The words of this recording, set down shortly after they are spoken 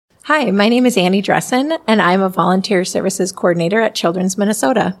Hi, my name is Annie Dressen, and I'm a volunteer services coordinator at Children's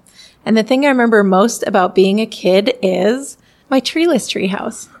Minnesota. And the thing I remember most about being a kid is my treeless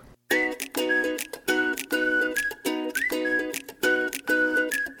treehouse.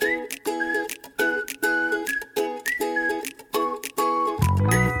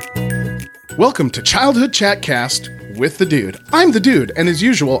 Welcome to Childhood Chatcast with the Dude. I'm the Dude, and as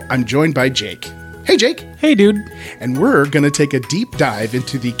usual, I'm joined by Jake. Hey, Jake. Hey, dude. And we're going to take a deep dive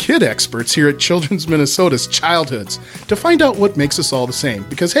into the kid experts here at Children's Minnesota's childhoods to find out what makes us all the same.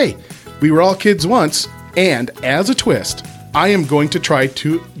 Because, hey, we were all kids once, and as a twist, I am going to try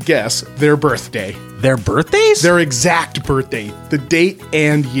to guess their birthday. Their birthdays? Their exact birthday, the date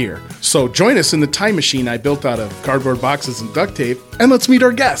and year. So join us in the time machine I built out of cardboard boxes and duct tape, and let's meet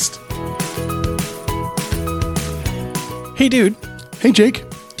our guest. Hey, dude. Hey, Jake.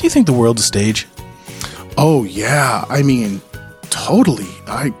 Do you think the world's a stage? Oh, yeah. I mean, totally.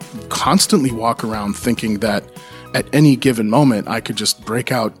 I constantly walk around thinking that at any given moment, I could just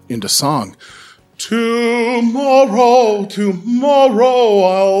break out into song. Tomorrow,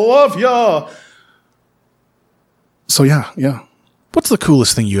 I love ya. So, yeah. What's the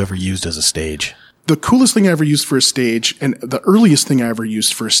coolest thing you ever used as a stage? The coolest thing I ever used for a stage, and the earliest thing I ever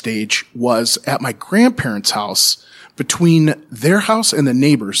used for a stage, was at my grandparents' house. Between their house and the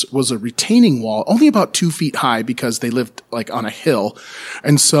neighbors was a retaining wall, only about 2 feet high because they lived like on a hill.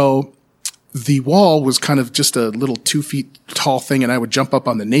 And so the wall was kind of just a little 2 feet tall thing, and I would jump up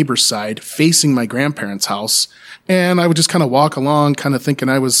on the neighbor's side facing my grandparents' house. And I would just kind of walk along, kind of thinking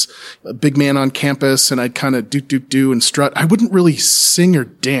I was a big man on campus, and I'd kind of do and strut. I wouldn't really sing or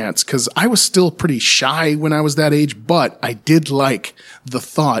dance because I was still pretty shy when I was that age, but I did like the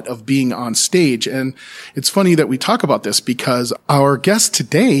thought of being on stage. And it's funny that we talk about this because our guest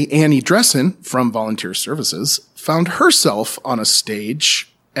today, Annie Dressen from Volunteer Services, found herself on a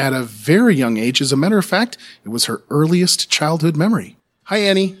stage at a very young age. As a matter of fact, it was her earliest childhood memory. Hi,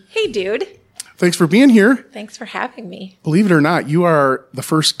 Annie. Hey, dude. Thanks for being here. Thanks for having me. Believe it or not, you are the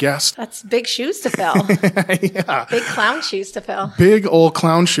first guest. That's big shoes to fill. Yeah. Big clown shoes to fill. Big old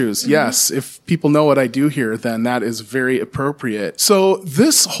clown shoes. Mm-hmm. Yes. If people know what I do here, then that is very appropriate. So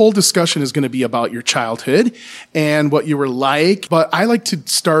this whole discussion is going to be about your childhood and what you were like. But I like to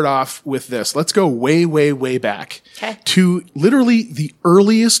start off with this. Let's go way, way, way back to literally the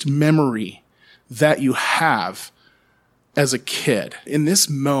earliest memory that you have as a kid. In this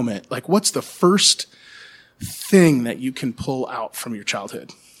moment, like, what's the first thing that you can pull out from your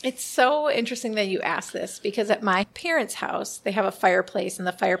childhood? It's so interesting that you ask this because at my parents' house, they have a fireplace, and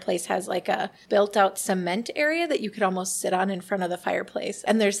the fireplace has like a built-out cement area that you could almost sit on in front of the fireplace.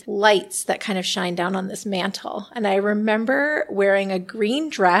 And there's lights that kind of shine down on this mantle. And I remember wearing a green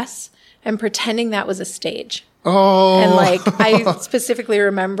dress and pretending that was a stage. Oh. And like, I specifically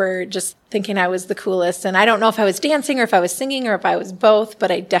remember just thinking I was the coolest. And I don't know if I was dancing or if I was singing or if I was both, but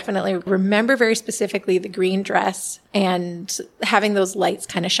I definitely remember very specifically the green dress and having those lights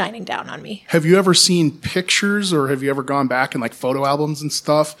kind of shining down on me. Have you ever seen pictures, or have you ever gone back in like photo albums and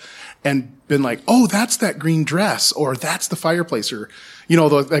stuff and been like, oh, that's that green dress, or that's the fireplace, or, you know,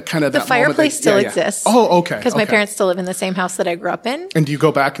 that kind of, the that fireplace still exists. Oh, okay. Because my parents still live in the same house that I grew up in. And do you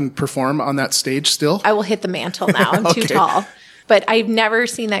go back and perform on that stage still? I will hit the mantle now. I'm too tall. But I've never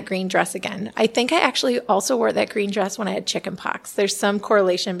seen that green dress again. I think I actually also wore that green dress when I had chicken pox. There's some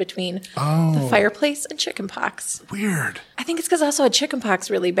correlation between the fireplace and chicken pox. Weird. I think it's because I also had chicken pox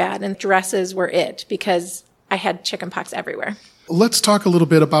really bad, and dresses were it because I had chicken pox everywhere. Let's talk a little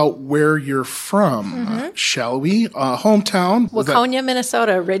bit about where you're from, shall we? Hometown? Waconia,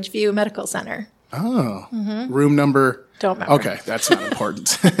 Minnesota, Ridgeview Medical Center. Oh. Room number? Don't remember. Okay, that's not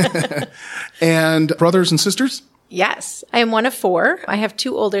important. And brothers and sisters? Yes. I am one of 4. I have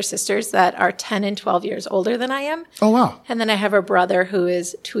 2 older sisters that are 10 and 12 years older than I am. Oh, wow. And then I have a brother who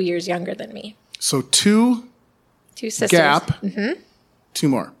is 2 years younger than me. So 2 sisters. Gap. Mm-hmm. 2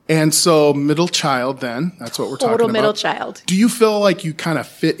 more. And so middle child then, that's what we're talking about. Total middle child. Do you feel like you kind of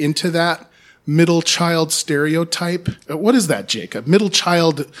fit into that middle child stereotype? What is that, Jacob? Middle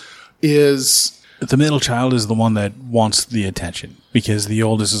child is... The middle child is the one that wants the attention because the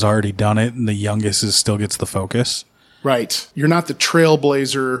oldest has already done it and the youngest still gets the focus. Right. You're not the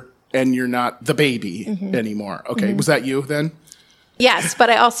trailblazer and you're not the baby anymore. Okay. Was that you then? Yes, but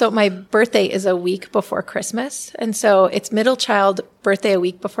my birthday is a week before Christmas. And so it's middle child birthday a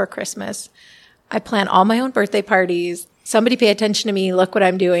week before Christmas. I plan all my own birthday parties. Somebody pay attention to me. Look what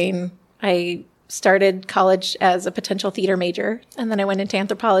I'm doing. I started college as a potential theater major, and then I went into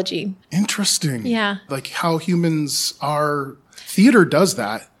anthropology. Interesting. Yeah. Like how humans are, theater does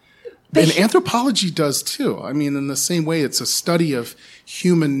that. And anthropology does too. I mean, in the same way, it's a study of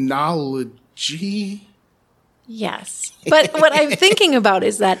human knowledge. Yes. But what I'm thinking about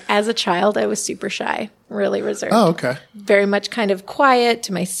is that as a child, I was super shy, really reserved. Oh, okay. Very much kind of quiet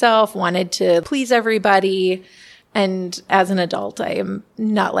to myself, wanted to please everybody. And as an adult, I am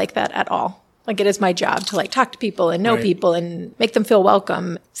not like that at all. Like, it is my job to like talk to people and know people and make them feel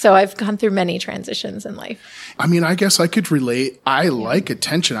welcome. So I've gone through many transitions in life. I mean, I guess I could relate. I like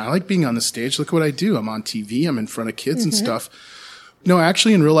attention. I like being on the stage. Look what I do. I'm on TV. I'm in front of kids and stuff. No,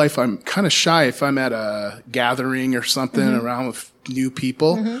 actually, in real life, I'm kind of shy. If I'm at a gathering or something around with new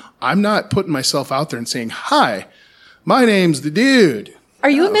people, I'm not putting myself out there and saying, hi, my name's the dude. Are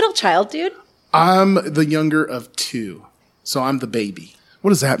you a middle child, dude? I'm the younger of two. So I'm the baby. What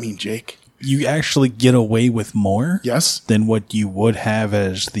does that mean, Jake? You actually get away with more Yes, than what you would have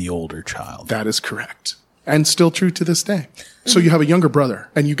as the older child. that is correct. And still true to this day. So you have a younger brother,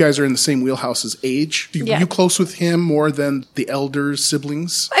 and you guys are in the same wheelhouse as age. Yeah. You close with him more than the elder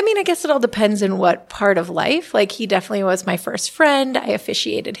siblings? I mean, I guess it all depends in what part of life. Like, he definitely was my first friend. I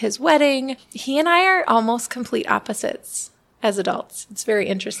officiated his wedding. He and I are almost complete opposites as adults. It's very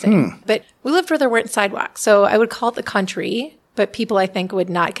interesting. But we lived where there weren't sidewalks. So I would call it the country. But people, I think, would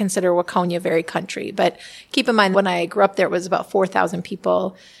not consider Waconia very country. But keep in mind, when I grew up there, it was about 4,000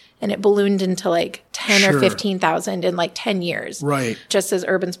 people. And it ballooned into like 10 or 15,000 in like 10 years. Right. Just as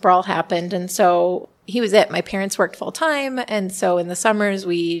urban sprawl happened. And so he was it. My parents worked full time. And so in the summers,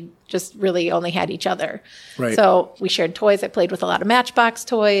 we just really only had each other. Right. So we shared toys. I played with a lot of Matchbox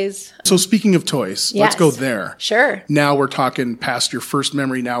toys. So speaking of toys, let's Yes. go there. Sure. Now we're talking past your first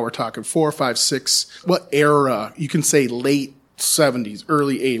memory. Now we're talking 4, 5, 6. What era? You can say late 70s,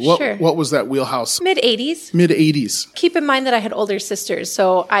 early 80s. Sure. What was that wheelhouse? Mid 80s. Mid 80s. Keep in mind that I had older sisters.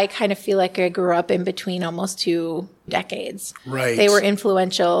 So I kind of feel like I grew up in between almost 2 decades. Right. They were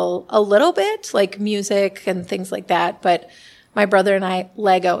influential a little bit, like music and things like that. But my brother and I,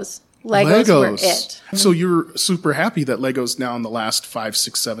 Legos. Legos were it. So you're super happy that Legos now in the last 5,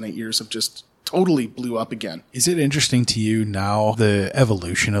 6, 7, 8 years have just totally blew up again. Is it interesting to you now, the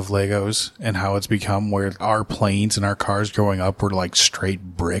evolution of Legos and how it's become where our planes and our cars growing up were like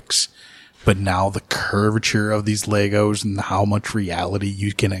straight bricks, but now the curvature of these Legos and how much reality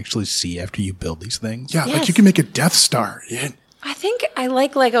you can actually see after you build these things? Yeah, like Yes. you can make a Death Star. Yeah. I think I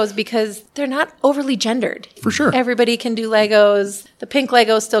like Legos because they're not overly gendered. For sure. Everybody can do Legos. The pink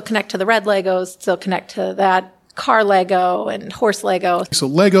Legos still connect to the red Legos, still connect to that car Lego and horse Lego. So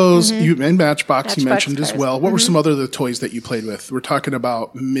Legos, you and Matchbox you Matchbox mentioned as cars. well. What were some other of the toys that you played with? We're talking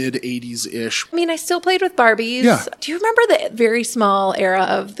about mid 80s-ish. I mean, I still played with Barbies. Yeah. Do you remember the very small era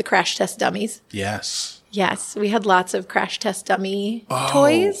of the crash test dummies? Yes. Yes, we had lots of crash test dummy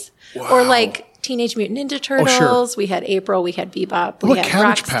toys. wow. Or like Teenage Mutant Ninja Turtles. sure. We had April, we had Bebop, What we about had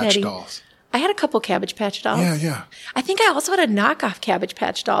Cabbage Patch Rocksteady. dolls? I had a couple Cabbage Patch dolls. Yeah, yeah. I think I also had a knockoff Cabbage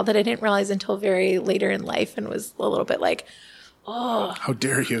Patch doll that I didn't realize until very later in life and was a little bit like, How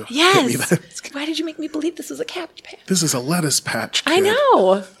dare you? Hit me yes, that. why did you make me believe this was a Cabbage Patch? This is a lettuce patch. I kid, know.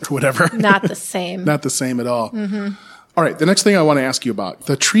 Or whatever. Not the same. Not the same at all. All right, the next thing I want to ask you about,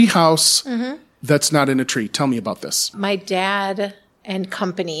 the tree house that's not in a tree. Tell me about this. My dad and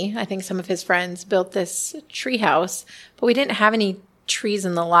company, I think some of his friends, built this tree house, but we didn't have any trees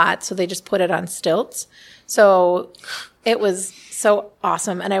in the lot, so they just put it on stilts. So it was so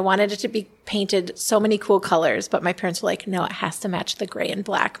awesome, and I wanted it to be painted so many cool colors, but my parents were like, no, it has to match the gray and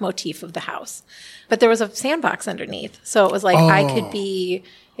black motif of the house. But there was a sandbox underneath, so it was like I could be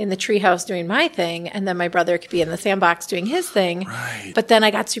in the treehouse doing my thing, and then my brother could be in the sandbox doing his thing. Right. But then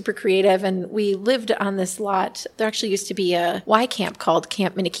I got super creative, and we lived on this lot. There actually used to be a Y camp called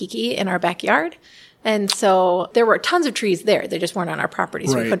Camp Minnikiki in our backyard. And so there were tons of trees there. They just weren't on our property,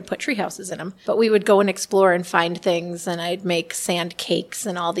 so Right. we couldn't put tree houses in them. But we would go and explore and find things, and I'd make sand cakes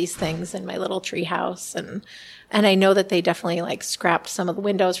and all these things in my little tree house. And I know that they definitely like scrapped some of the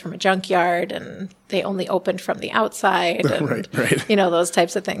windows from a junkyard, and they only opened from the outside, and Right. you know, those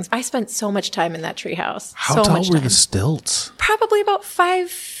types of things. I spent so much time in that tree house. How so tall much were time. the stilts? Probably about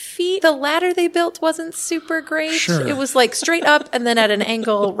 5 feet. The ladder they built wasn't super great. Sure. It was like straight up and then at an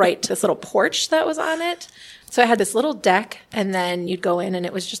angle right to this little porch that was on it. So I had this little deck, and then you'd go in and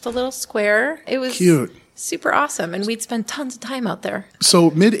it was just a little square. It was Cute. super awesome. And we'd spend tons of time out there. So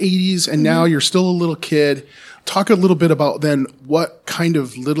mid 80s, and now you're still a little kid. Talk a little bit about then what kind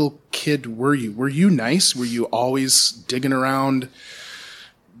of little kid were you? Were you nice? Were you always digging around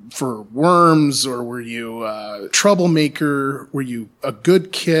for worms, or were you a troublemaker? Were you a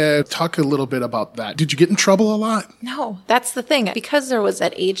good kid? Talk a little bit about that. Did you get in trouble a lot? No, that's the thing. Because there was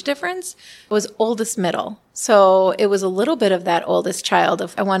that age difference, it was oldest middle. So it was a little bit of that oldest child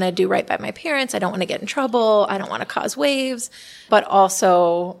of, I want to do right by my parents. I don't want to get in trouble. I don't want to cause waves. But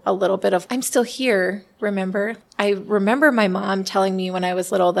also a little bit of, I'm still here, remember? I remember my mom telling me when I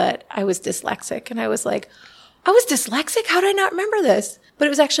was little that I was dyslexic. And I was like, I was dyslexic? How did I not remember this? But it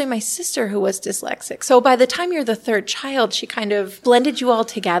was actually my sister who was dyslexic. So by the time you're the third child, she kind of blended you all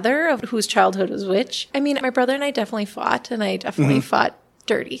together of whose childhood was which. I mean, my brother and I definitely fought, and I definitely fought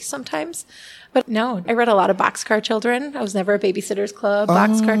dirty sometimes. But no, I read a lot of Boxcar Children. I was never a Babysitter's Club,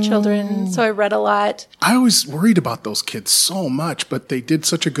 Boxcar Children. So I read a lot. I was worried about those kids so much, but they did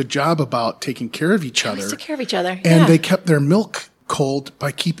such a good job about taking care of each other. They took care of each other. And they kept their milk cold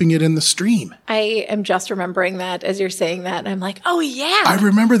by keeping it in the stream. I am just remembering that as you're saying that. And I'm like, oh, yeah. I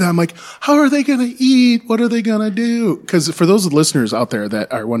remember that. I'm like, how are they going to eat? What are they going to do? Because for those listeners out there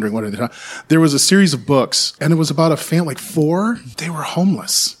that are wondering what are they talking, there was a series of books, and it was about a family, like 4. They were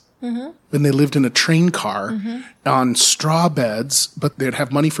homeless. And they lived in a train car on straw beds, but they'd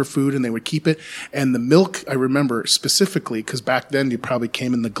have money for food and they would keep it. And the milk, I remember specifically, because back then you probably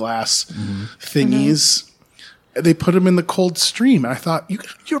came in the glass thingies. They put them in the cold stream. And I thought,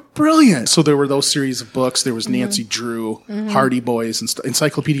 you're brilliant. So there were those series of books. There was Nancy Drew, Hardy Boys, and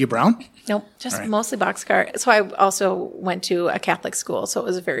Encyclopedia Brown. Nope, just mostly Boxcar. So I also went to a Catholic school, so it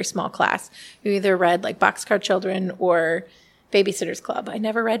was a very small class. You either read like Boxcar Children or Babysitter's Club. I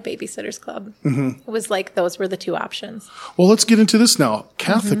never read Babysitter's Club. It was like those were the two options. Well, let's get into this now.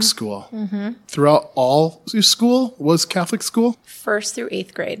 Catholic school. Throughout all your school was Catholic school? 1st through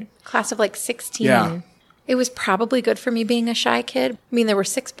 8th grade. Class of like 16. Yeah. It was probably good for me being a shy kid. I mean, there were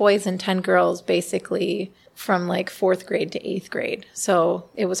 6 boys and 10 girls basically from like 4th grade to 8th grade. So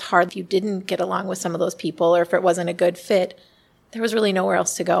it was hard if you didn't get along with some of those people or if it wasn't a good fit. There was really nowhere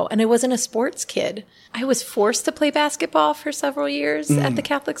else to go. And I wasn't a sports kid. I was forced to play basketball for several years at the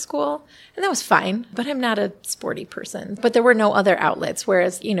Catholic school. And that was fine. But I'm not a sporty person. But there were no other outlets.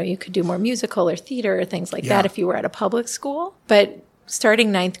 Whereas, you could do more musical or theater or things like that if you were at a public school. But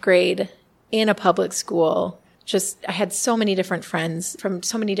starting 9th grade in a public school, I had so many different friends from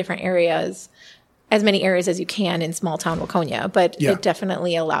so many different areas. As many areas as you can in small town Waconia. But it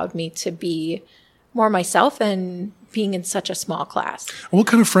definitely allowed me to be more myself than being in such a small class. What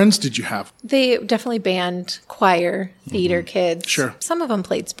kind of friends did you have? They definitely band, choir, theater kids. Sure. Some of them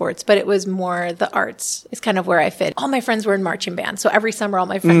played sports, but it was more the arts is kind of where I fit. All my friends were in marching band. So every summer, all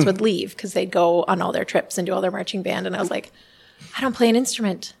my friends would leave because they'd go on all their trips and do all their marching band. And I was like, I don't play an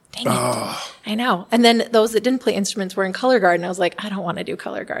instrument. Dang it. I know. And then those that didn't play instruments were in color guard. And I was like, I don't want to do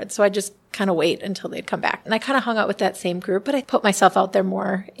color guard. So I just kind of wait until they'd come back. And I kind of hung out with that same group, but I put myself out there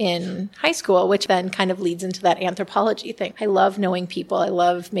more in high school, which then kind of leads into that anthropology thing. I love knowing people. I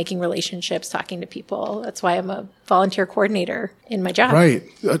love making relationships, talking to people. That's why I'm a volunteer coordinator in my job. Right.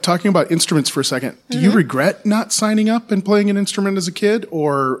 Talking about instruments for a second. Do you regret not signing up and playing an instrument as a kid?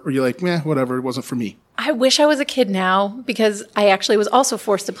 Or are you like, whatever, it wasn't for me? I wish I was a kid now because I actually was also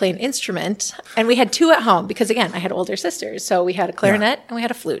forced to play an instrument. And we had 2 at home because, again, I had older sisters. So we had a clarinet and we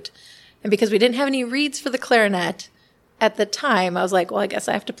had a flute. And because we didn't have any reeds for the clarinet at the time, I was like, well, I guess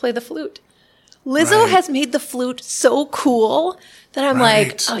I have to play the flute. Lizzo has made the flute so cool that I'm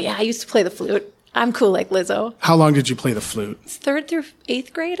like, oh, yeah, I used to play the flute. I'm cool like Lizzo. How long did you play the flute? 3rd through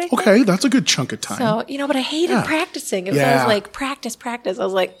 8th grade, I think. Okay, that's a good chunk of time. So, but I hated practicing. It was always like, practice. I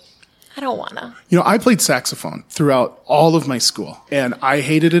was like, I don't want to. I played saxophone throughout all of my school, and I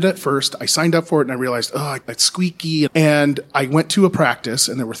hated it at first. I signed up for it, and I realized, it's squeaky. And I went to a practice,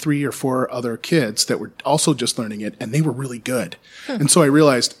 and there were 3 or 4 other kids that were also just learning it, and they were really good. And so I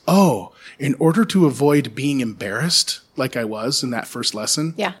realized, in order to avoid being embarrassed like I was in that first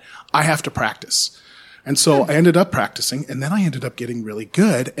lesson, I have to practice. And so I ended up practicing, and then I ended up getting really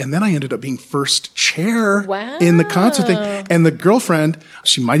good, and then I ended up being first chair in the concert thing. And the girlfriend,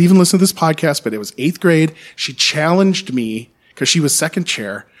 she might even listen to this podcast, but it was 8th grade. She challenged me because she was second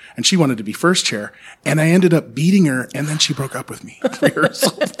chair, and she wanted to be first chair. And I ended up beating her, and then she broke up with me.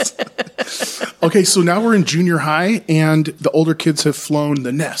 Okay, so now we're in junior high, and the older kids have flown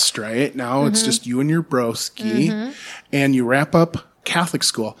the nest, right? Now it's just you and your broski, and you wrap up Catholic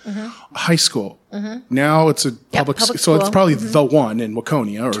school, high school. Now it's a public school. So it's probably the one in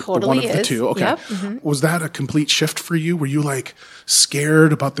Waconia or the one of the 2. Okay. Was that a complete shift for you? Were you like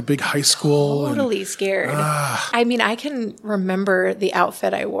scared about the big high school? Totally scared. I mean, I can remember the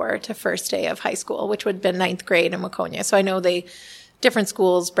outfit I wore to first day of high school, which would have been 9th grade in Waconia. So I know they different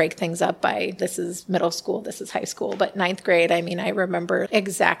schools break things up by this is middle school, this is high school. But ninth grade, I mean, I remember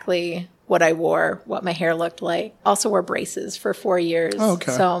exactly what I wore, what my hair looked like. Also wore braces for 4 years. Oh,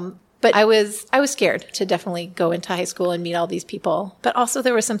 okay. So, but I was scared to definitely go into high school and meet all these people. But also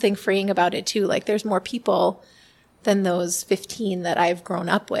there was something freeing about it too. Like there's more people than those 15 that I've grown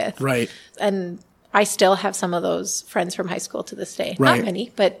up with. Right. And I still have some of those friends from high school to this day. Right. Not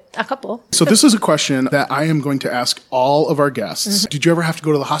many, but a couple. So this is a question that I am going to ask all of our guests. Did you ever have to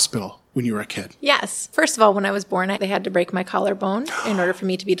go to the hospital when you were a kid? Yes. First of all, when I was born, they had to break my collarbone in order for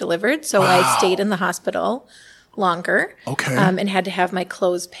me to be delivered. So I stayed in the hospital longer. Okay. And had to have my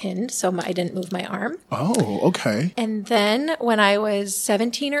clothes pinned so I didn't move my arm. Oh, okay. And then when I was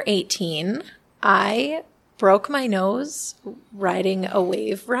 17 or 18, I broke my nose riding a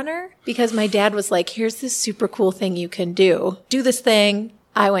wave runner because my dad was like, here's this super cool thing you can do. Do this thing.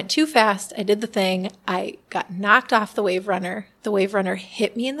 I went too fast. I did the thing. I got knocked off the wave runner. The wave runner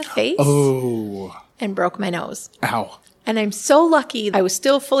hit me in the face and broke my nose. Ow. And I'm so lucky. I was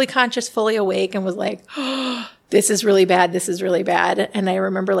still fully conscious, fully awake, and was like, oh, this is really bad. This is really bad. And I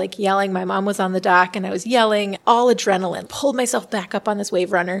remember like yelling. My mom was on the dock and I was yelling, all adrenaline, pulled myself back up on this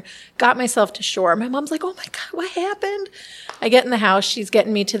wave runner, got myself to shore. My mom's like, oh my God, what happened? I get in the house. She's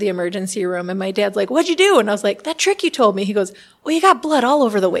getting me to the emergency room. And my dad's like, what'd you do? And I was like, that trick you told me. He goes, well, you got blood all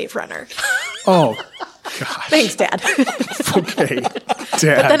over the wave runner. Oh, gosh. Thanks, Dad. Okay.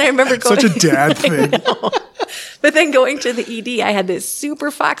 Dad. But then I remember going. Such a dad thing. But then going to the ED, I had this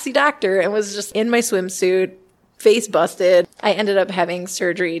super foxy doctor and was just in my swimsuit, face busted. I ended up having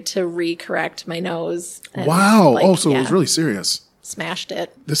surgery to recorrect my nose. Wow. So it was really serious. Smashed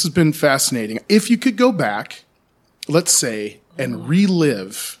it. This has been fascinating. If you could go back, let's say, and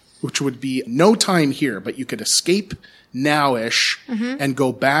relive, which would be no time here, but you could escape now-ish and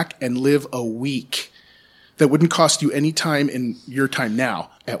go back and live a week that wouldn't cost you any time in your time now.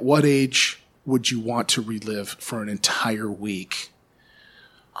 At what age would you want to relive for an entire week?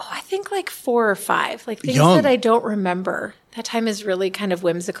 Oh, I think like 4 or 5. Like things Young. that I don't remember. That time is really kind of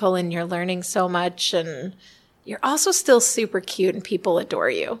whimsical and you're learning so much and you're also still super cute and people adore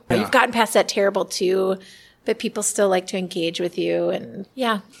you. Yeah. You've gotten past that terrible too, but people still like to engage with you and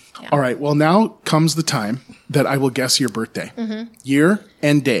yeah. All right. Well, now comes the time that I will guess your birthday. Year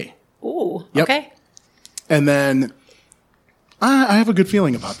and day. Ooh, Yep. okay. And then I have a good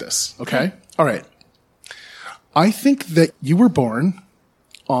feeling about this. Okay. All right. I think that you were born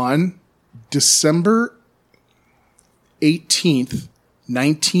on December 18th,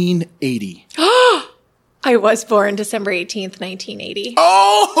 1980. I was born December 18th, 1980.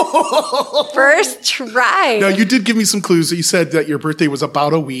 Oh! First try. No, you did give me some clues. You said that your birthday was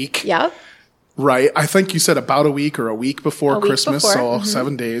about a week. Yep. Right. I think you said about a week or a week before Christmas. before. So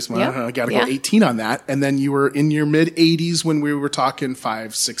 7 days. Well, Yep. I got to go 18 on that. And then you were in your mid 80s when we were talking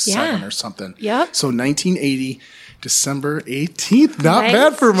 5, 6, 7 or something. Yep. So 1980, December 18th. Not Nice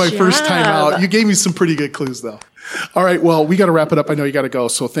bad for my first time job. out. You gave me some pretty good clues though. All right. Well, we got to wrap it up. I know you got to go.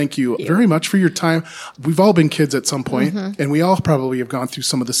 So thank you very much for your time. We've all been kids at some point, and we all probably have gone through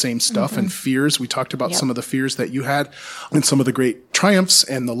some of the same stuff and fears. We talked about some of the fears that you had and some of the great triumphs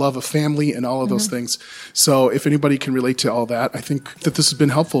and the love of family and all of those things. So if anybody can relate to all that, I think that this has been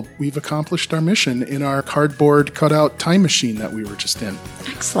helpful. We've accomplished our mission in our cardboard cutout time machine that we were just in.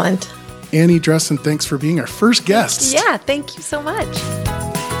 Excellent. Annie Dressen, thanks for being our first guest. Yeah, thank you so much.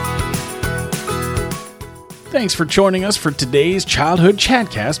 Thanks for joining us for today's Childhood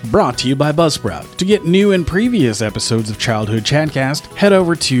Chatcast brought to you by Buzzsprout. To get new and previous episodes of Childhood Chatcast, head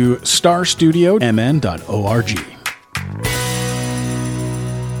over to starstudiomn.org.